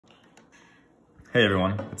Hey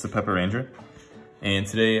everyone, it's the Pepper Ranger, and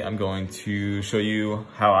today I'm going to show you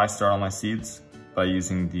how I start all my seeds by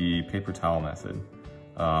using the paper towel method.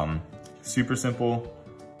 Super simple,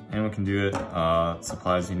 anyone can do it.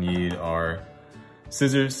 Supplies you need are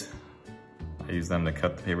scissors. I use them to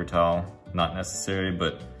cut the paper towel, not necessary,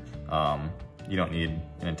 but you don't need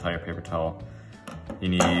an entire paper towel. You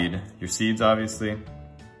need your seeds, obviously,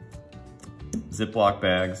 Ziploc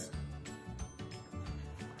bags,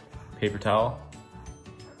 paper towel,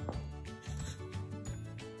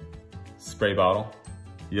 spray bottle.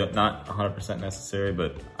 Not 100% necessary,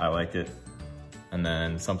 but I like it. And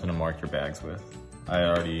then something to mark your bags with. I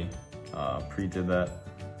already pre-did that.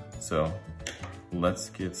 So let's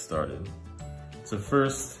get started. So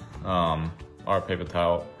first, our paper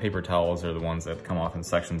towels are the ones that come off in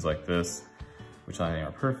sections like this, which I think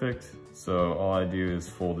are perfect. So all I do is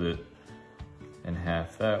fold it in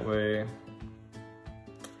half that way.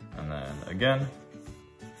 And then again,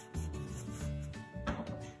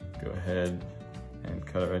 go ahead and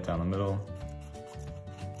cut it right down the middle.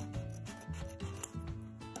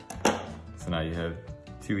 So now you have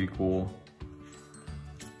two equal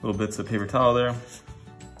little bits of paper towel there.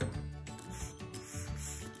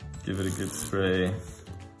 Give it a good spray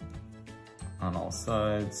on all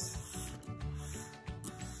sides.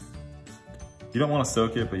 You don't want to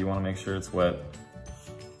soak it, but you want to make sure it's wet.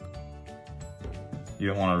 You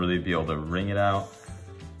don't want to really be able to wring it out.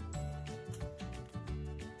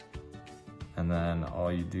 And then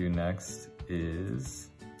all you do next is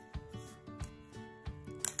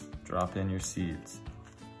drop in your seeds.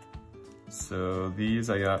 So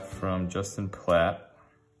these I got from Justin Platt.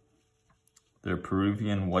 They're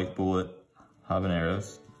Peruvian white bullet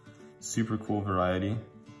habaneros. Super cool variety.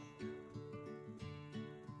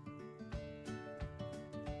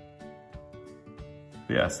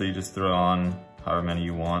 But yeah, so you just throw on however many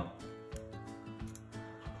you want.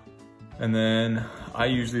 And then I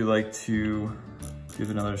usually like to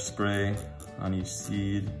give another spray on each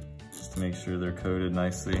seed just to make sure they're coated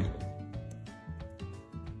nicely.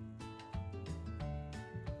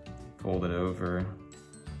 Fold it over.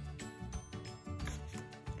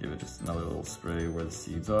 Give it just another little spray where the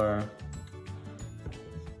seeds are.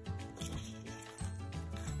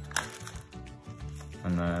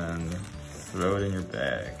 And then throw it in your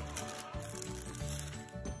bag.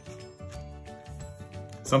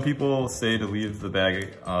 Some people say to leave the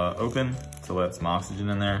bag open to let some oxygen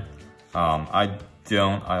in there. I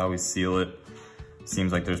don't, I always seal it.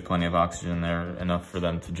 Seems like there's plenty of oxygen in there, enough for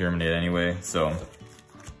them to germinate anyway. So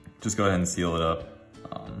just go ahead and seal it up.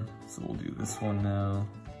 So we'll do this one now.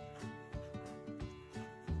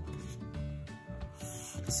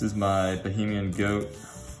 This is my Bohemian goat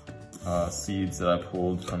seeds that I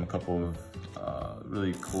pulled from a couple of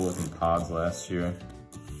really cool looking pods last year.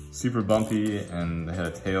 Super bumpy, and they had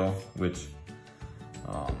a tail, which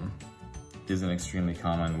isn't extremely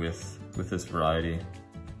common with this variety.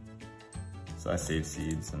 So I saved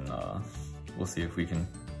seeds, and we'll see if we can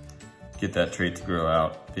get that trait to grow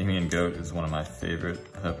out. Bohemian goat is one of my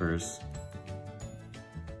favorite peppers.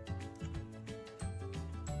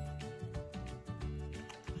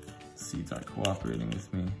 Seeds aren't cooperating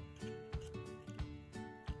with me.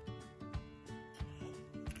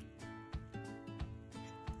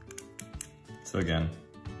 So again,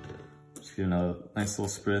 just get another nice little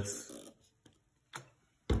spritz.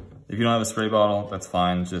 If you don't have a spray bottle, that's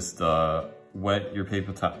fine. Just wet your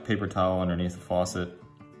paper towel underneath the faucet.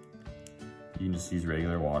 You can just use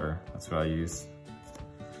regular water. That's what I use.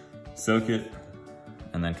 Soak it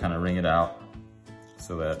and then kind of wring it out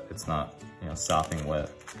so that it's not, sopping wet.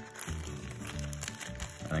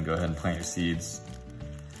 And then go ahead and plant your seeds.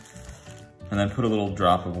 And then put a little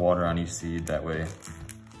drop of water on each seed, that way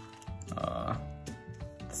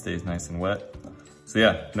it stays nice and wet. So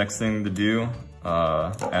yeah, next thing to do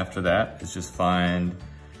after that is just find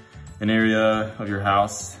an area of your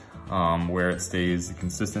house where it stays a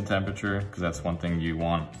consistent temperature, because that's one thing you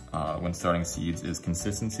want when starting seeds is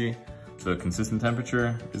consistency. So consistent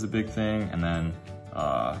temperature is a big thing, and then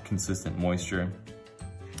consistent moisture.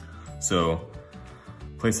 So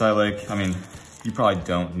place I like, you probably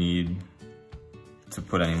don't need to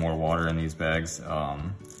put any more water in these bags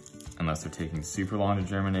unless they're taking super long to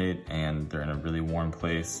germinate and they're in a really warm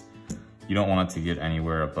place. You don't want it to get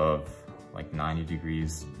anywhere above like 90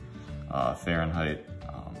 degrees Fahrenheit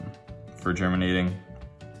for germinating.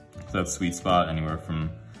 So that's sweet spot, anywhere from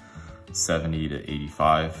 70 to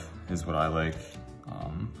 85 is what I like.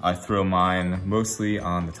 I throw mine mostly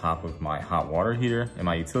on the top of my hot water heater in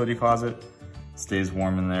my utility closet. Stays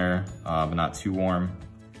warm in there, but not too warm.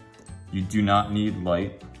 You do not need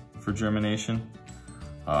light for germination.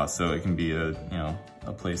 So it can be a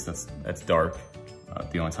place that's dark.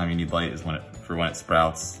 The only time you need light is when it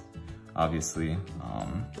sprouts, obviously.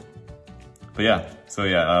 But yeah, so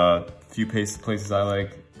yeah, a few places I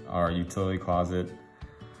like are utility closet,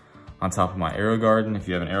 on top of my arrow garden. If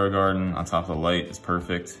you have an arrow garden, on top of the light is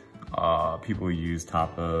perfect. People use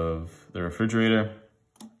top of the refrigerator.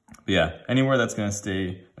 But yeah, anywhere that's gonna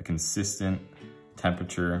stay a consistent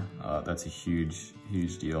temperature, that's a huge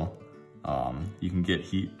deal. You can get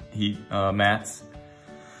heat mats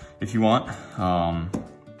if you want.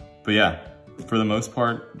 But yeah, for the most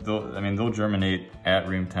part, they'll germinate at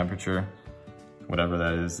room temperature, whatever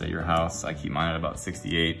that is at your house. I keep mine at about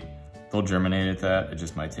 68. They'll germinate at that. It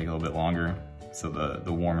just might take a little bit longer. So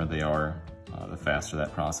the warmer they are, the faster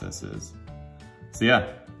that process is. So yeah,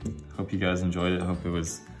 hope you guys enjoyed it. Hope it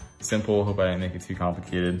was simple. Hope I didn't make it too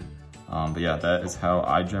complicated. But yeah, that is how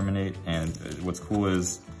I germinate. And what's cool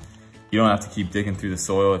is you don't have to keep digging through the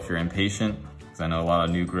soil if you're impatient, because I know a lot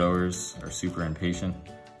of new growers are super impatient.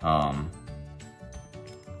 A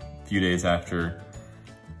few days after,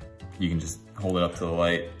 you can just hold it up to the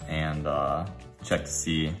light and check to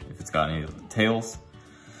see if it's got any tails.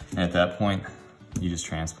 And at that point, you just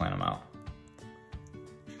transplant them out.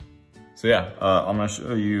 So yeah, I'm gonna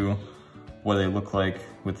show you what they look like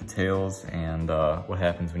with the tails and what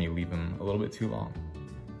happens when you leave them a little bit too long.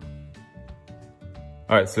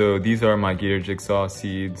 All right, so these are my gator jigsaw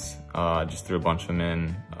seeds. Just threw a bunch of them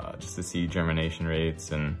in just to see germination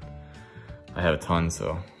rates, and I have a ton,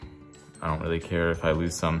 so I don't really care if I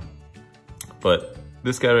lose some. But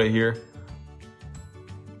this guy right here,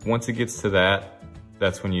 once it gets to that,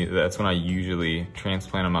 that's when I usually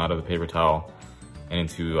transplant them out of the paper towel and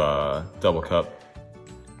into double cup.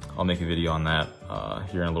 I'll make a video on that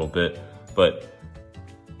here in a little bit. But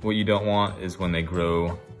what you don't want is when they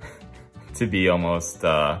grow to be almost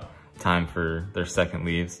time for their second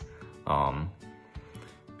leaves.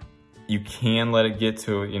 You can let it get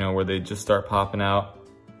to where they just start popping out,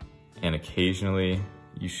 and occasionally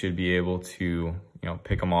you should be able to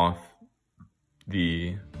pick them off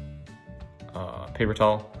the paper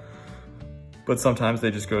towel. But sometimes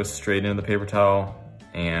they just go straight into the paper towel,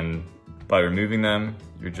 and by removing them,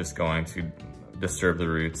 you're just going to disturb the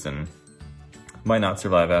roots and might not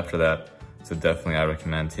survive after that. So definitely I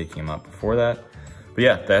recommend taking them out before that. But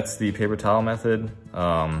yeah, that's the paper towel method.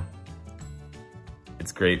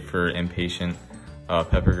 It's great for impatient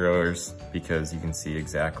pepper growers because you can see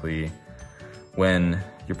exactly when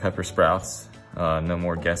your pepper sprouts. No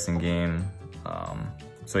more guessing game.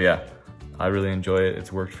 So yeah, I really enjoy it.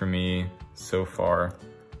 It's worked for me so far,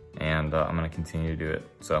 and I'm gonna continue to do it.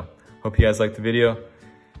 So hope you guys liked the video.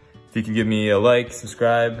 If you could give me a like,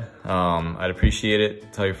 subscribe, I'd appreciate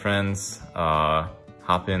it. Tell your friends,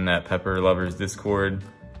 hop in that Pepper Lovers Discord,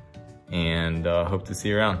 and hope to see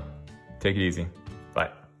you around. Take it easy.